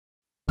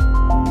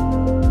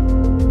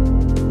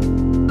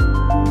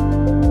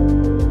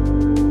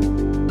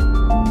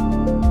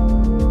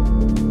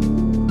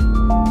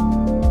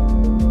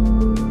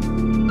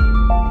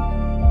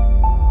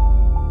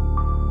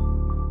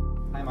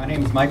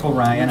Michael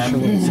Ryan.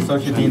 I'm the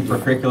Associate Dean for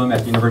Curriculum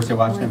at the University of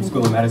Washington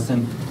School of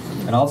Medicine,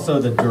 and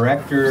also the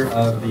Director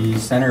of the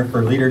Center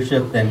for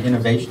Leadership and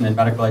Innovation in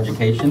Medical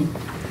Education.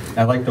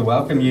 I'd like to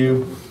welcome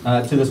you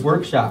to this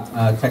workshop,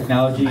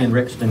 Technology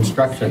Enriched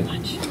Instruction.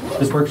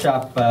 This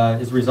workshop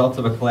is a result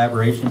of a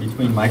collaboration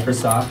between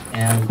Microsoft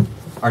and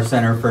our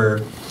Center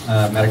for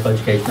Medical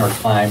Education, or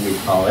CLIME we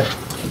call it.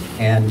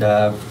 And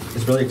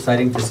it's really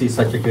exciting to see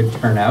such a good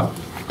turnout.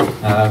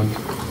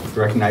 To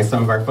recognize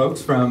some of our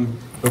folks from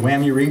the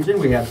WWAMI region.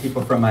 We have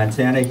people from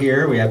Montana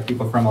here, we have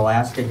people from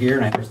Alaska here,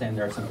 and I understand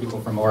there are some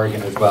people from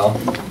Oregon as well,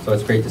 so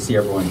it's great to see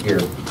everyone here.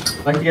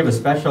 I'd like to give a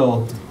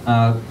special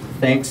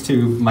thanks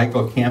to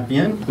Michael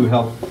Campion, who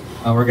helped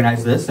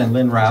organize this, and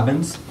Lynn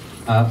Robbins,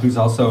 who's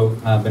also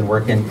been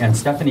working, and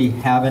Stephanie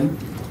Haben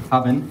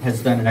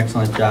has done an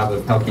excellent job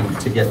of helping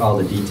to get all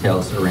the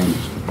details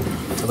arranged.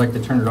 I'd like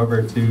to turn it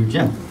over to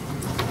Jim.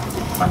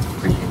 Much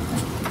appreciated.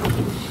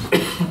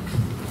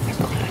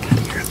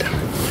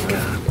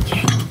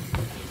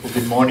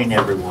 Good morning,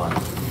 everyone.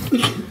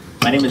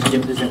 My name is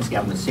Jim Pazinski.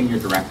 I'm the Senior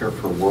Director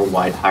for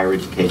Worldwide Higher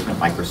Education at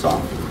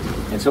Microsoft.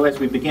 And so as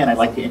we begin, I'd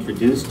like to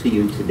introduce to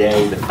you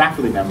today the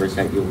faculty members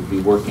that you'll be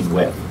working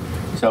with.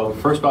 So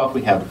first off,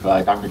 we have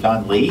Dr.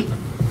 John Lee.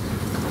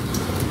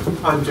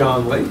 I'm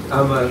John Lee.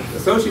 I'm an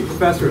Associate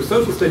Professor of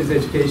Social Studies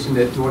Education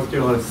at North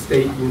Carolina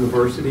State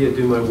University. I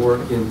do my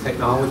work in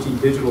technology.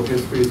 Digital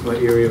history is my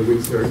area of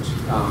research.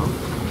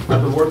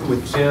 I've been working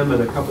with Jim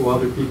and a couple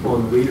other people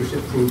on the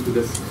leadership team for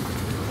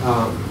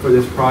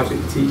this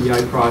project, the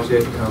TEI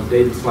project,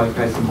 David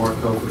Slykice and Mark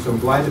Hofer. So I'm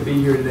glad to be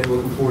here today.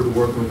 Looking forward to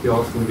working with you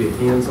all. It's going to be a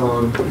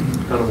hands-on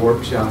kind of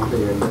workshop,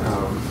 and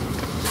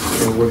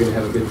we're going to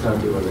have a good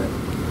time doing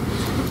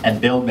that.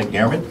 And Bill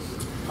McDermott.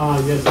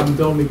 Yes, I'm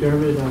Bill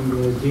McDermott. I'm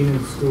the Dean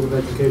of the School of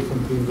Education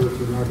at the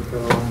University of North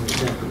Carolina,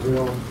 Chapel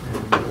Hill.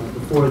 And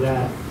before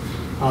that,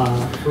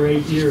 for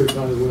 8 years,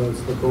 I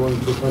was the Bowen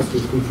Professor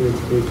of Teacher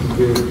Education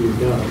here at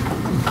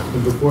UW.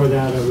 And before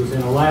that, I was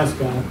in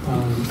Alaska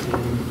and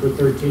for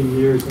 13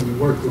 years and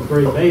worked with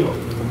Ray Bailey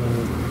in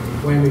the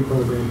WWAMI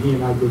program. He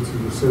and I did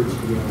some research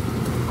together.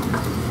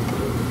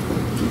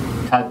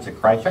 Todd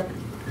Zakrajcik.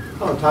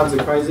 Hello, Todd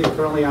Zakrajcik.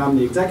 Currently, I'm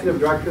the Executive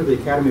Director of the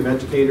Academy of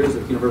Educators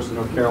at the University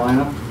of North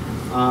Carolina.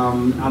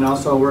 And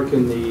also work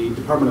in the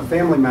Department of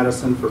Family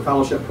Medicine for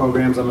fellowship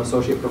programs. I'm an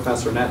associate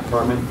professor in that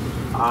department.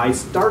 I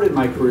started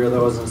my career,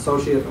 though, as an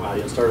associate, well, I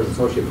didn't start as an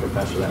associate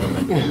professor. That was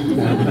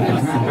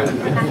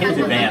He's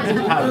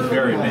advanced. Todd is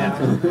very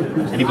advanced.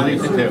 And he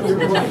believes it, too.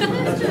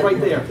 That's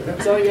right there.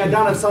 So, yeah,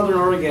 down in Southern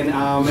Oregon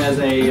as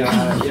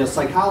a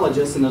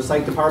psychologist in the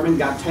psych department,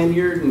 got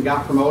tenured and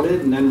got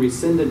promoted, and then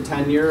rescinded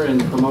tenure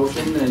and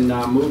promotion and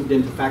moved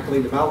into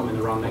faculty development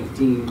around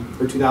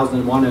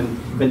 2001,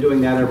 and been doing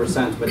that ever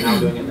since, but now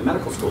doing it in the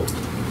medical school.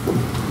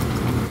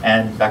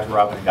 And Dr.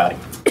 Robin Agati.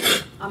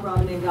 I'm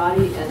Robin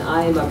Agati, and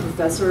I am a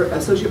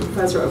associate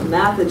professor of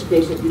math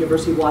education at the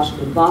University of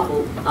Washington,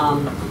 Bothell.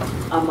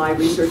 My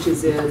research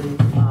is in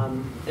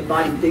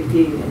embodied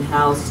thinking and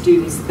how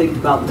students think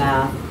about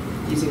math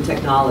using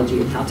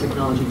technology and how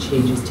technology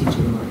changes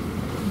teaching and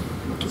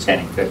learning.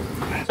 Outstanding, good.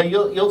 So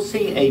you'll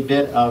see a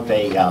bit of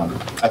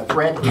a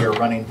thread here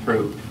running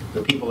through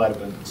the people that have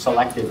been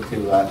selected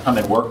to come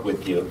and work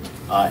with you.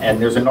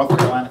 And there's a North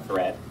Carolina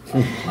thread.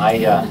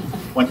 I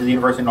went to the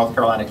University of North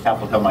Carolina at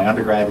Chapel Hill, my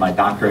undergrad, my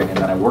doctorate, and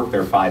then I worked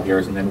there 5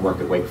 years and then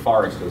worked at Wake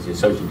Forest as the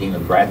Associate Dean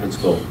of the Graduate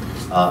School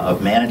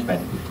of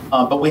Management.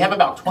 But we have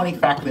about 20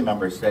 faculty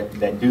members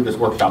that do this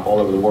workshop all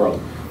over the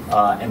world.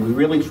 And we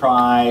really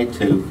try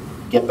to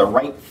get the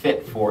right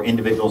fit for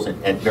individuals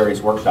at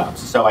various workshops.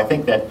 So I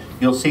think that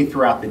you'll see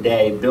throughout the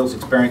day Bill's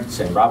experience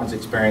and Robin's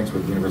experience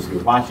with the University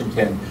of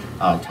Washington,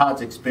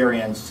 Todd's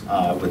experience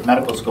with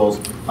medical schools.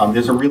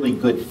 There's a really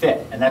good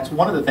fit. And that's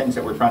one of the things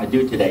that we're trying to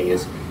do today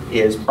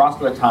is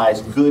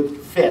proselytize good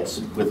fits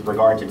with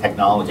regard to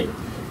technology.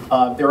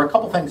 There are a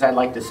couple things I'd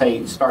like to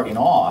say starting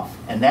off,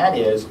 and that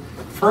is,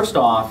 first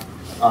off,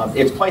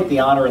 it's quite the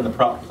honor and the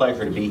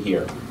pleasure to be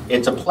here.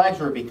 It's a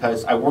pleasure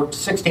because I worked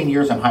 16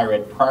 years in higher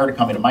ed prior to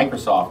coming to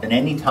Microsoft, and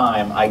any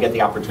time I get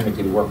the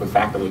opportunity to work with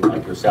faculty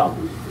like yourself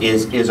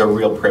is a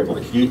real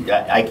privilege.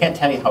 I can't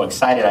tell you how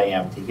excited I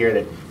am to hear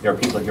that there are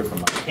people here from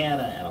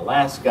Montana and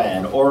Alaska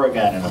and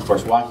Oregon and, of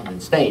course,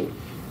 Washington State.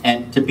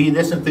 And to be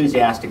this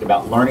enthusiastic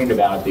about learning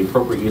about the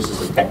appropriate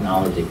uses of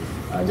technology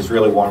just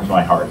really warms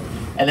my heart.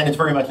 And then it's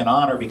very much an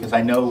honor because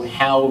I know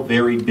how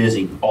very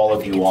busy all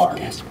of you are.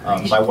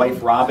 My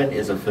wife, Robin,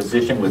 is a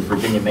physician with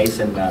Virginia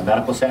Mason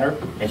Medical Center,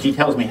 and she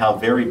tells me how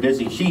very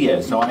busy she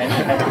is. So I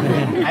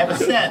have a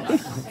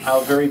sense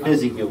how very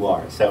busy you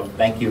are. So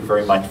thank you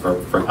very much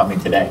for coming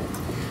today.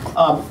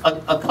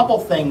 A couple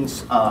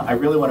things I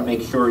really want to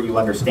make sure you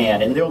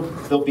understand, and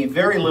there'll be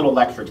very little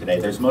lecture today.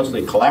 There's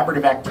mostly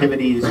collaborative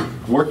activities,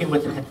 working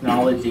with the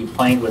technology,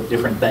 playing with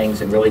different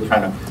things, and really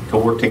trying to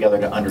work together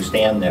to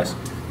understand this.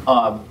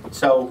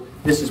 So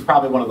this is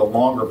probably one of the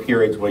longer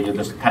periods where you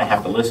just kind of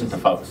have to listen to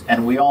folks.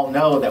 And we all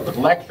know that with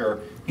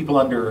lecture, people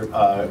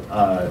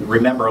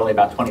remember only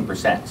about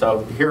 20%.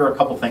 So here are a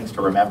couple things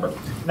to remember.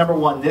 Number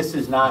one, this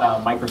is not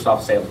a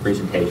Microsoft sales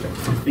presentation.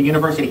 The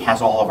university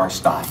has all of our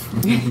stuff.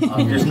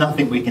 There's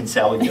nothing we can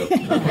sell you.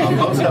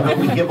 Most of it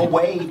we give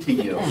away to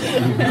you.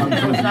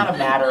 So it's not a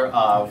matter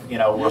of,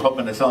 we're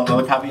hoping to sell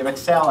another copy of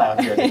Excel out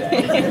here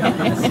today.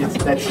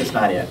 That's just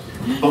not it.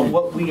 But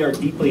what we are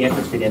deeply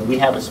interested in, we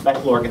have a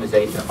special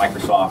organization at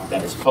Microsoft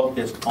that is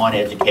focused on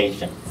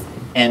education.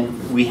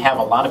 And we have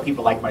a lot of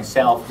people like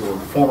myself who are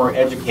former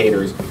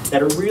educators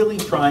that are really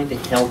trying to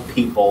help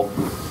people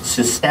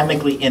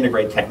systemically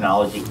integrate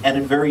technology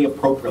and very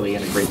appropriately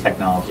integrate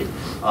technology.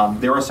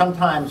 There are some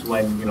times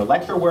when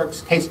lecture works,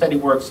 case study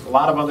works, a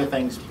lot of other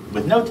things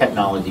with no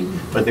technology,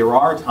 but there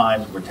are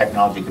times where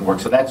technology can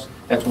work. So that's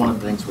one of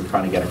the things we're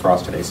trying to get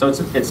across today. So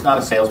it's not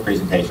a sales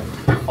presentation,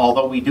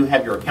 although we do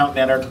have your account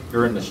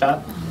manager in the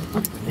shop.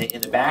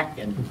 In the back,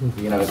 and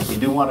if you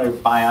do want to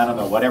buy, I don't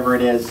know, whatever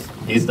it is,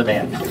 he's the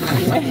man.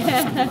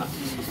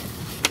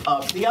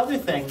 The other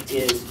thing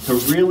is to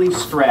really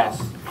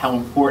stress how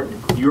important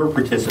your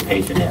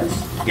participation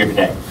is here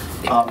today.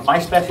 My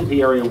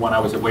specialty area when I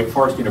was at Wake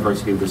Forest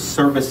University was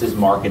services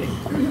marketing,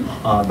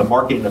 the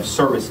marketing of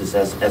services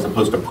as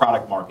opposed to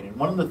product marketing.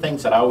 One of the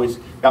things that I always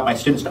got my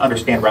students to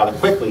understand rather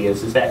quickly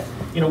is that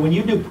when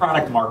you do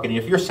product marketing,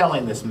 if you're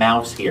selling this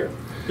mouse here,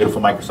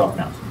 beautiful Microsoft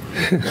mouse,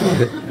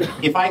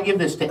 if I give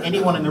this to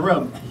anyone in the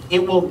room,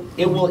 it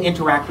will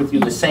interact with you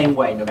the same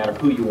way no matter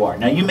who you are.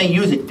 Now you may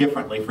use it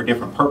differently for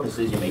different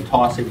purposes. You may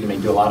toss it, you may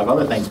do a lot of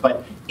other things,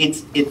 but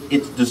its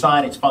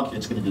design, its function,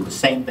 it's going to do the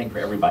same thing for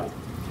everybody.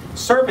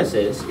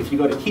 Services, if you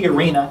go to Key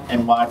Arena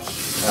and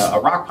watch a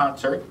rock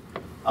concert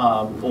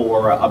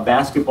or a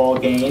basketball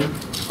game,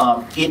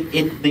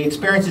 the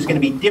experience is going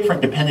to be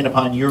different depending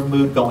upon your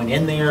mood going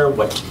in there,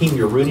 what team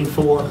you're rooting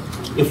for.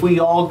 If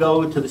we all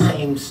go to the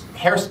same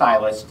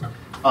hairstylist,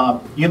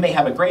 you may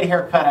have a great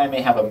haircut, I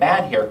may have a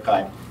bad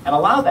haircut, and a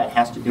lot of that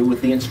has to do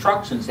with the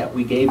instructions that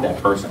we gave that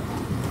person.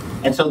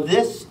 And so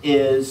this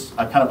is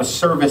a kind of a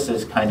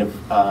services kind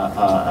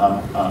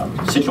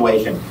of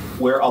situation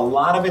where a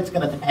lot of it's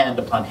going to depend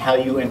upon how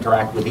you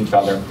interact with each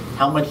other,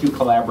 how much you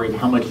collaborate,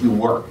 how much you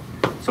work.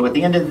 So at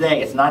the end of the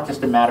day, it's not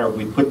just a matter of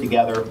we put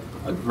together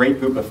a great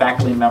group of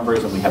faculty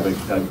members and we have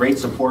a great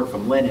support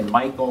from Lynn and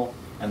Michael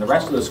and the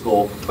rest of the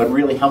school, but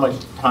really how much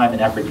time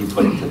and effort you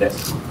put into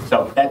this.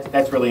 So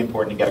that's really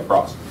important to get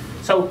across.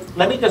 So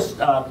let me just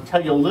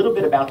tell you a little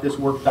bit about this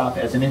workshop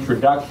as an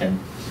introduction.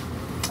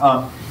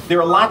 There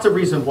are lots of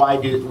reasons why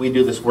we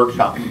do this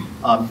workshop.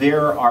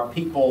 There are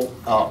people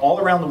all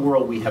around the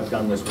world we have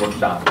done this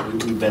workshop.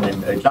 We've been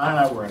in, John and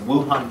I were in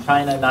Wuhan,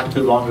 China not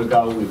too long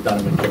ago. We've done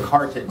them in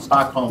Jakarta, in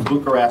Stockholm,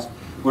 Bucharest.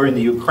 We're in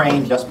the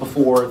Ukraine just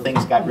before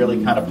things got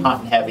really kind of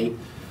hot and heavy.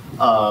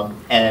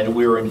 And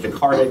we were in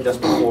Jakarta just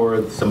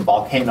before some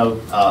volcano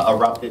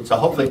erupted. So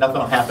hopefully nothing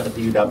will happen at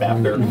the UW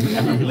after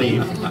we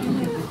leave.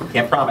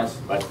 Can't promise,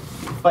 but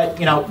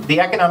the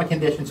economic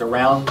conditions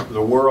around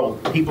the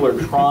world, people are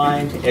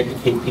trying to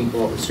educate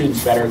people,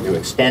 students better, to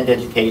extend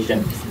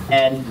education,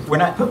 and we're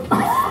not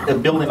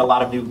building a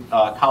lot of new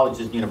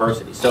colleges and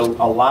universities. So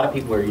a lot of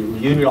people are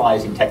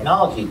utilizing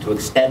technology to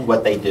extend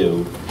what they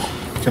do,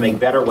 to make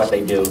better what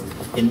they do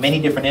in many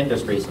different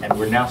industries, and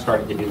we're now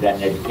starting to do that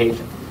in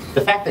education.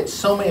 The fact that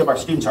so many of our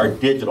students are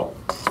digital,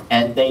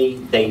 and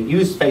they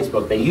use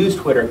Facebook, they use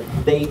Twitter,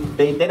 they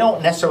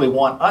don't necessarily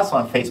want us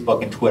on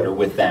Facebook and Twitter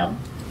with them,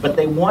 but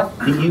they want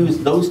to use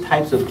those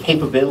types of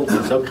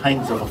capabilities, those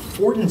kinds of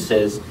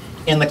affordances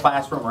in the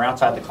classroom or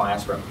outside the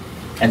classroom.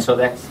 And so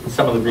that's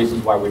some of the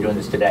reasons why we're doing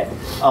this today.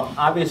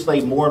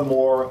 Obviously, more and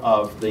more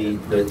of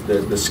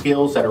the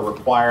skills that are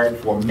required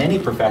for many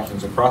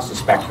professions across the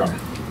spectrum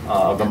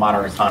of the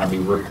modern economy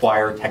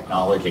require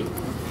technology.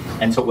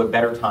 And so what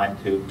better time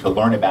to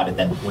learn about it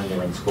than when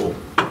they're in school.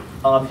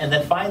 And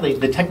then finally,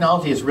 the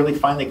technology has really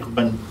finally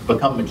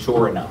become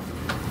mature enough.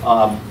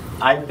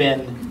 I've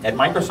been at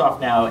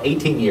Microsoft now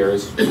 18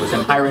 years, was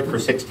in higher ed for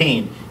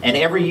 16, and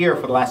every year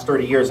for the last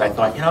 30 years I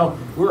thought,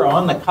 we're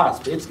on the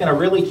cusp. It's going to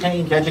really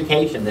change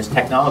education, this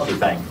technology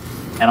thing.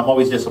 And I'm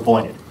always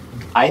disappointed.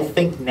 I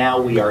think now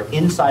we are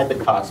inside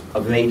the cusp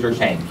of major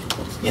change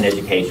in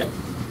education,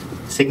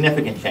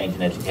 significant change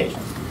in education.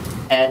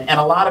 And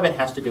a lot of it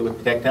has to do with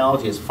the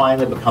technology has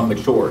finally become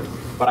matured.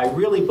 But I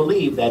really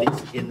believe that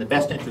it's in the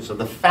best interest of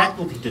the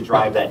faculty to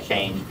drive that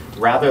change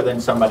rather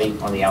than somebody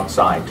on the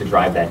outside to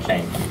drive that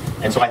change.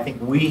 And so I think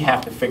we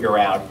have to figure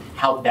out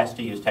how best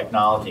to use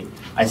technology.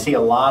 I see a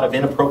lot of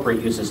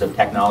inappropriate uses of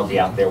technology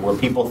out there where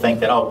people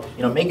think that,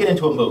 make it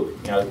into a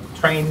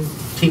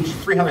MOOC, teach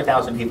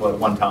 300,000 people at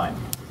one time.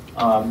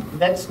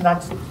 That's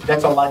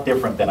a lot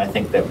different than I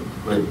think that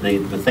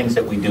the things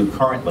that we do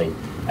currently.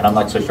 And I'm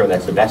not so sure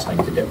that's the best thing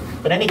to do.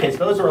 But in any case,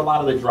 those are a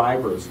lot of the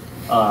drivers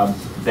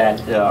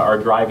that are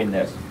driving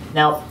this.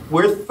 Now,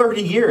 we're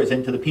 30 years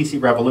into the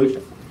PC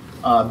revolution.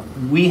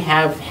 We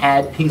have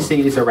had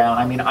PCs around.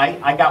 I mean,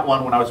 I got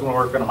one when I was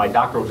working on my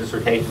doctoral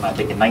dissertation, I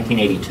think in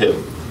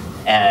 1982.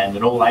 And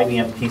an old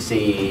IBM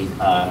PC,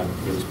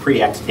 it was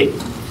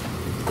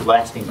pre-XT,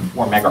 lasting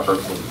 4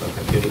 megahertz of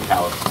computing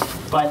power.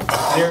 But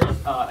there's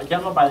a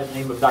gentleman by the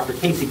name of Dr.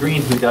 Casey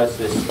Green who does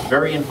this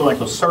very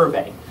influential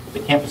survey. The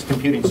Campus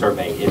Computing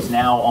Survey is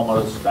now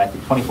almost, I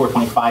think, 24,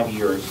 25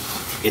 years.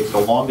 It's the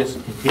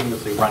longest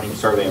continuously running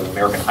survey of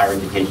American higher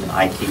education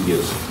IT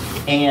use.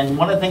 And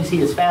one of the things he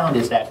has found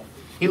is that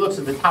he looks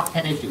at the top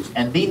 10 issues,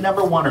 and the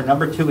number 1 or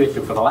number 2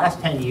 issue for the last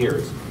 10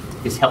 years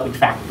is helping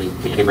faculty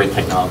to integrate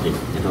technology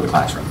into the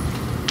classroom.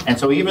 And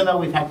so even though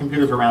we've had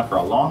computers around for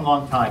a long,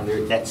 long time,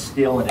 that's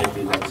still an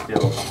issue, that's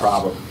still a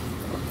problem.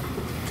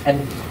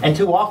 And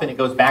too often it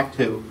goes back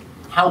to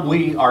how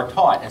we are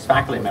taught as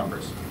faculty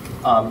members.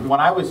 When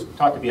I was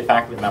taught to be a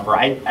faculty member,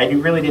 I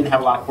really didn't have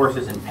a lot of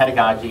courses in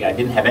pedagogy. I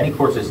didn't have any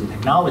courses in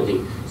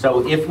technology.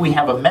 So if we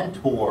have a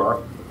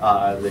mentor,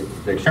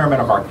 the chairman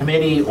of our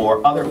committee,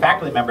 or other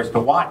faculty members to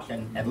watch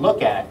and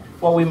look at,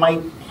 well, we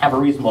might have a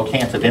reasonable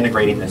chance of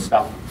integrating this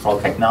stuff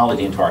called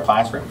technology into our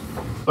classroom.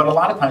 But a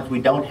lot of times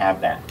we don't have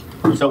that.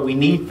 So we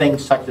need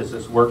things such as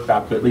this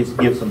workshop to at least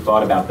give some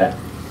thought about that.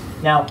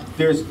 Now,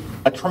 there's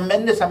a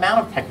tremendous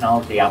amount of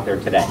technology out there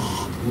today.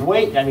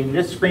 I mean,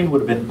 this screen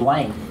would have been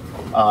blank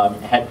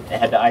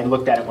had I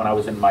looked at it when I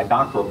was in my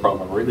doctoral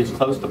program, or at least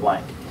close to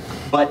blank.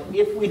 But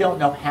if we don't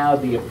know how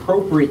the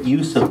appropriate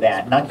use of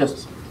that, not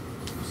just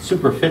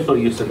superficial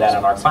use of that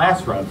in our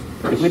classrooms,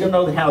 if we don't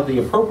know how the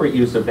appropriate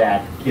use of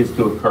that is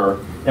to occur,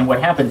 then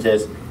what happens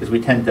is we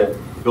tend to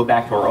go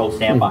back to our old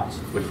standbys,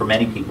 which for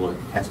many people it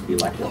tends to be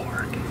like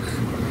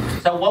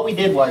that. So what we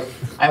did was,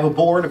 I have a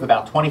board of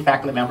about 20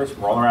 faculty members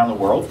from all around the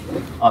world.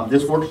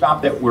 This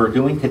workshop that we're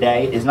doing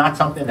today is not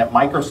something that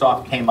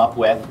Microsoft came up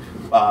with.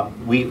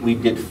 We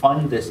did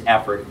fund this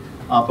effort,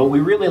 but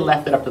we really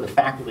left it up to the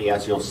faculty,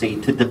 as you'll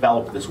see, to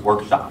develop this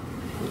workshop.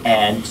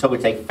 And so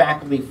it's a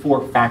faculty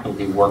for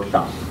faculty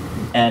workshop.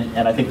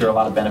 And I think there are a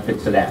lot of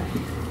benefits to that.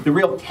 The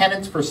real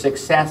tenets for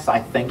success, I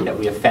think, that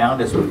we have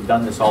found as we've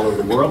done this all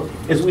over the world,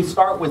 is we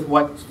start with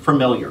what's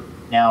familiar.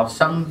 Now,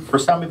 for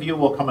some of you,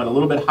 we'll come at a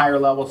little bit higher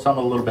level, some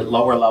at a little bit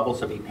lower level,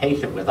 so be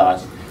patient with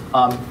us.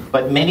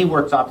 But many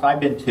workshops I've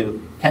been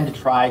to tend to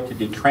try to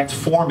do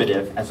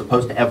transformative as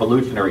opposed to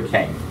evolutionary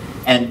change.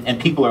 And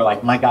people are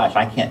like, my gosh,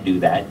 I can't do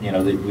that. You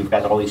know, we've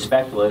got all these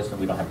specialists and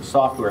we don't have the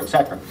software,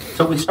 etc.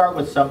 So we start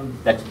with some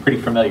that's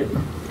pretty familiar.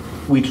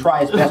 We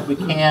try as best we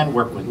can,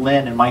 work with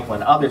Lynn and Michael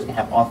and others to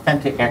have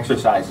authentic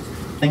exercises,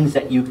 things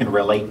that you can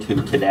relate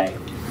to today.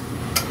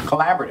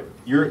 Collaborative.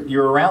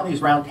 You're around these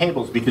round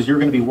tables because you're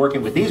going to be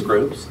working with these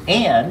groups,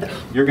 and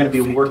you're going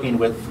to be working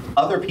with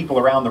other people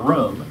around the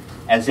room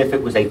as if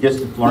it was a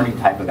distance learning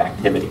type of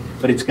activity.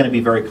 But it's going to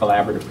be very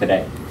collaborative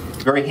today.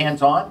 Very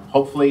hands-on.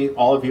 Hopefully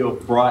all of you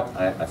have brought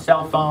a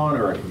cell phone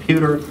or a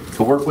computer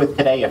to work with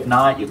today. If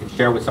not, you can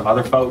share with some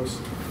other folks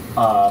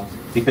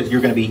because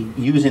you're going to be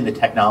using the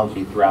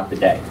technology throughout the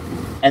day.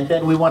 And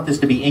then we want this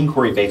to be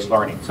inquiry-based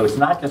learning. So it's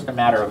not just a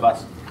matter of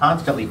us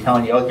constantly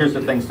telling you, oh, here's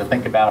the things to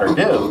think about or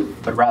do,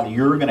 but rather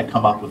you're going to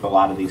come up with a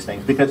lot of these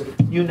things because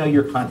you know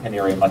your content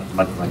area much,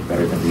 much, much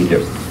better than we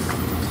do.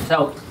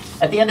 So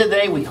at the end of the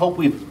day, we hope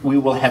we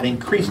will have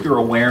increased your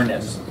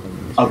awareness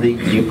of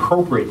the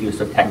appropriate use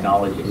of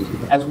technology,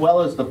 as well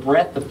as the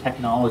breadth of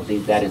technology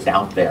that is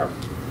out there.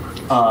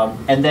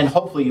 And then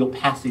hopefully you'll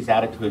pass these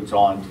attitudes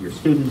on to your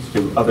students,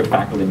 to other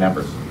faculty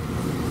members.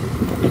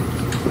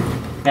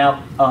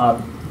 Now,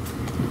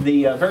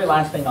 the very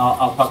last thing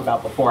I'll talk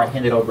about before I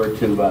hand it over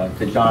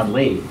to John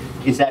Lee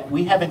is that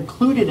we have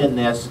included in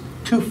this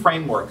 2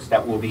 frameworks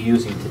that we'll be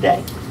using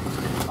today.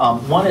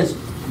 One is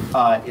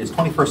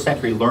 21st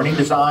Century Learning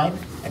Design,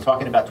 and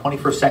talking about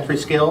 21st century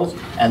skills,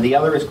 and the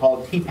other is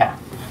called TPAC,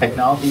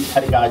 Technology,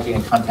 Pedagogy,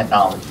 and Content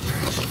Knowledge.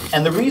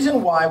 And the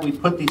reason why we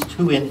put these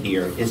 2 in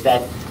here is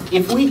that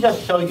if we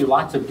just show you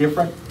lots of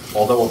different,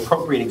 although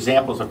appropriate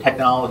examples of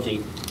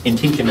technology in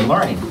teaching and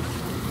learning,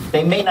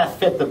 they may not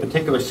fit the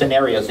particular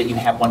scenarios that you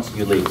have once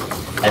you leave,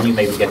 and you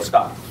maybe get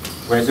stuck.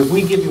 Whereas if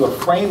we give you a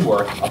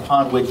framework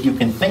upon which you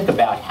can think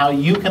about how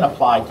you can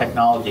apply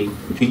technology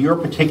to your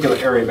particular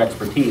area of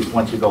expertise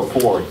once you go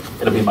forward,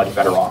 it'll be much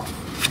better off.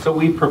 So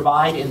we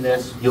provide in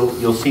this,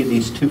 you'll see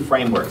these 2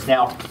 frameworks.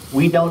 Now,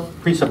 we don't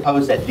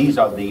presuppose that these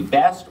are the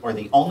best or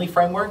the only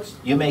frameworks.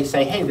 You may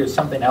say, hey, there's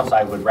something else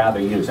I would rather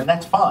use, and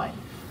that's fine.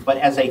 But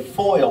as a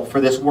foil for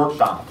this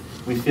workshop,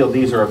 we feel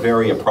these are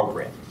very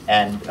appropriate.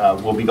 And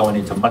we'll be going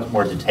into much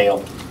more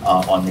detail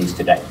on these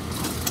today.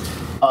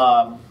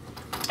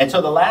 And so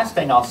the last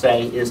thing I'll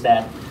say is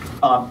that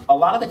a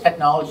lot of the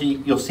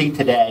technology you'll see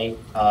today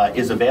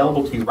is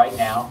available to you right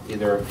now,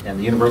 either in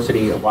the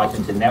University of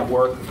Washington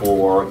network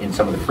or in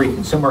some of the free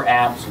consumer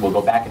apps. We'll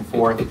go back and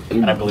forth,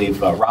 and I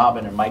believe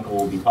Robin and Michael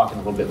will be talking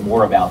a little bit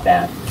more about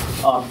that.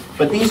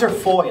 But these are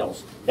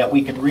foils that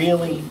we can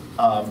really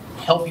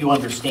help you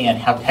understand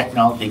how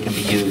technology can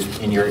be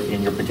used in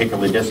your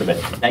particular discipline.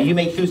 Now, you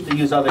may choose to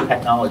use other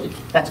technology.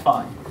 That's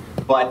fine.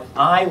 But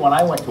when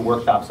I went to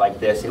workshops like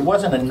this, it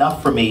wasn't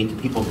enough for me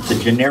to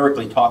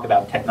generically talk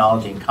about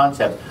technology and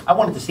concepts. I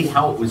wanted to see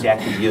how it was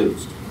actually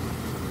used.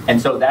 And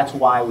so that's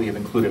why we have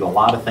included a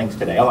lot of things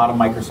today, a lot of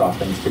Microsoft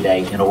things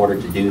today in order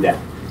to do that.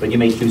 But you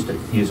may choose to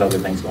use other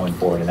things going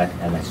forward, and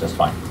that's just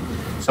fine.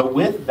 So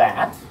with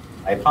that,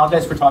 I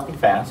apologize for talking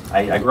fast.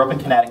 I grew up in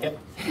Connecticut.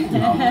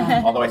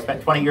 Although I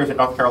spent 20 years in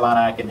North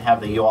Carolina, I can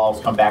have the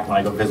you-alls come back when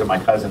I go visit my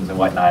cousins and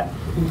whatnot.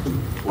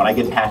 When I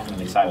get passionate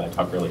and excited, I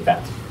talk really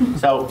fast.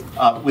 So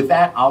with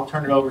that, I'll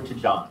turn it over to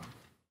John.